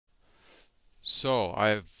So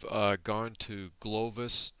I've gone to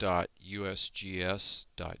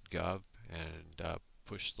glovis.usgs.gov and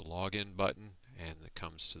pushed the login button, and it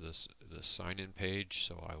comes to this sign-in page.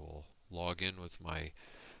 So I will log in with my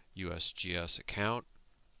USGS account,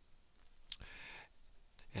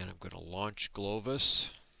 and I'm going to launch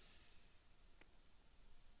Glovis.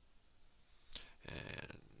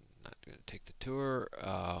 And not going to take the tour.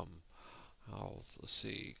 Let's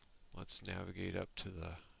see. Let's navigate up to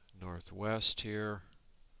the northwest here,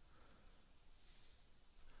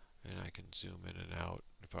 and I can zoom in and out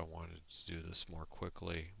if I wanted to do this more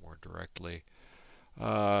quickly, more directly.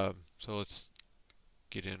 So let's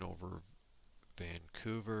get in over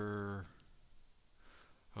Vancouver.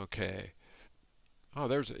 Okay. Oh,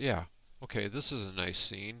 yeah. Okay, this is a nice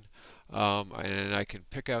scene. And I can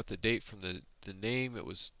pick out the date from the name. It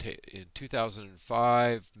was in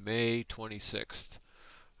 2005, May 26th.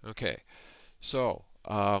 Okay, so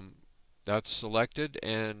that's selected,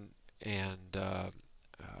 or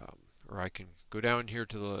I can go down here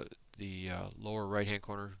to the lower right-hand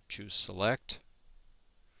corner, choose Select,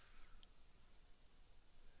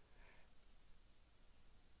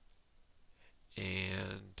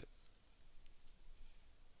 and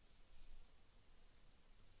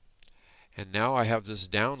now I have this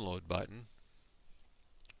download button.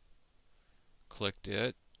 Clicked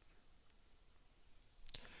it.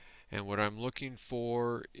 And what I'm looking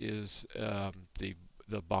for is the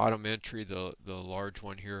bottom entry, the large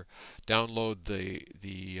one here. Download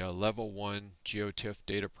the level 1 GeoTIFF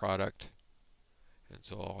data product. And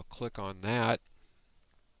so I'll click on that.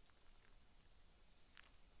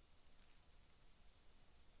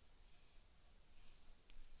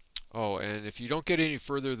 Oh, and if you don't get any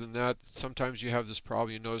further than that, sometimes you have this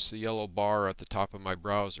problem. You notice the yellow bar at the top of my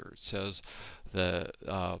browser. It says the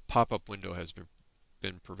pop-up window has been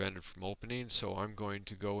prevented from opening. So I'm going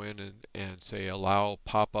to go in and say allow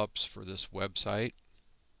pop-ups for this website.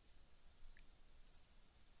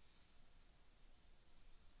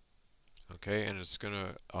 Okay, and it's going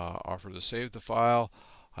to offer to save the file.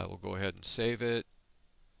 I will go ahead and save it.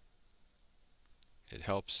 It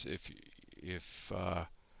helps if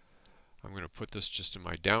I'm going to put this just in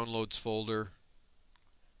my downloads folder.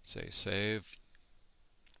 Say save.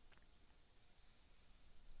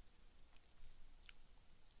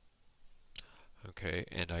 Okay,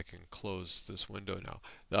 and I can close this window now.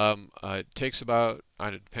 It takes about,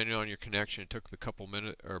 depending on your connection, it took a couple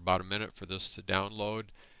minutes or about a minute for this to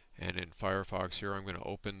download. And in Firefox here, I'm going to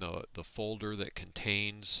open the folder that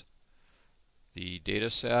contains the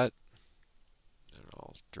data set, and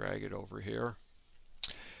I'll drag it over here.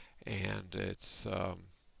 And it's at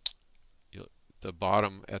the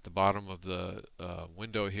bottom of the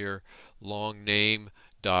window here,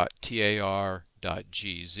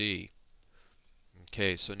 longname.tar.gz.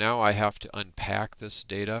 Okay, so now I have to unpack this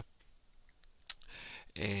data,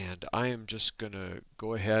 and I am just going to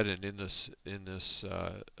go ahead and in this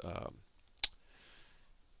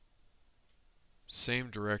same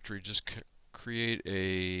directory, just create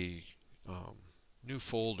a new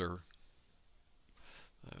folder.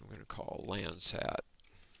 I'm going to call Landsat.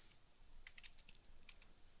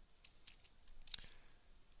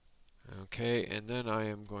 Okay, and then I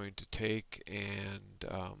am going to take and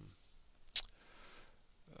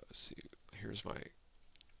let's see, here's my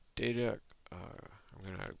data. I'm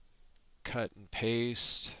going to cut and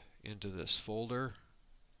paste into this folder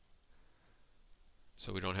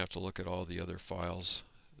so we don't have to look at all the other files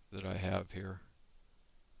that I have here.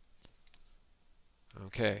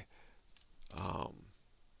 Okay.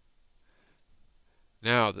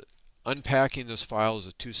 Now, unpacking this file is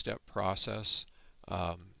a two-step process,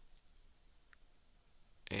 and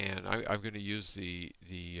I'm going to use the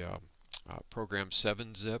program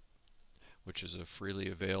 7-zip, which is a freely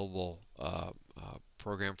available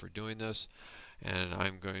program for doing this. And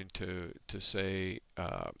I'm going to say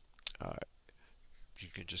you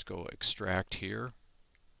can just go extract here.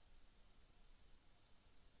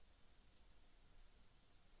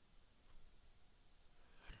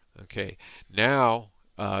 Okay, now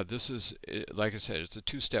this is, like I said, it's a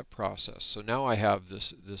two-step process. So now I have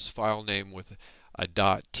this file name with a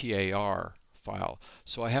 .tar file.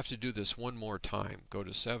 So I have to do this one more time. Go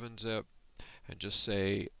to 7-zip and just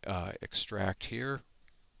say extract here.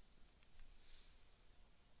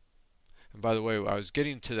 And by the way, I was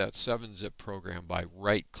getting to that 7-zip program by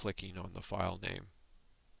right-clicking on the file name.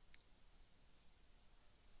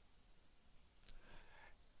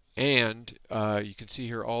 And you can see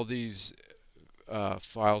here all these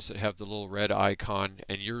files that have the little red icon,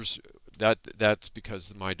 and yours, that's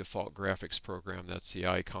because my default graphics program, that's the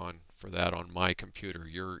icon for that on my computer.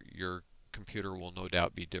 Your computer will no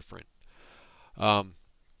doubt be different. Um,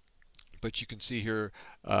 but you can see here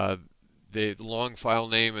the long file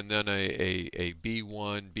name and then a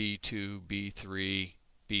B1, B2, B3,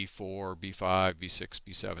 B4, B5, B6,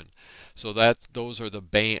 B7. So those are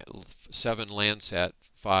the 7 Landsat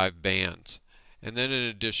 5 bands. And then in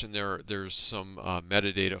addition there's some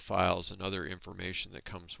metadata files and other information that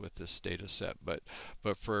comes with this data set. But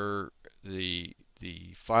for the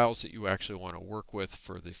files that you actually want to work with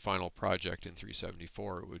for the final project in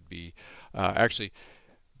 374, it would be actually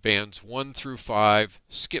bands 1 through 5,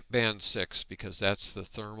 skip band 6 because that's the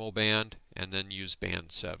thermal band, and then use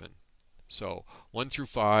band 7. So 1 through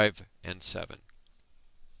 5 and 7.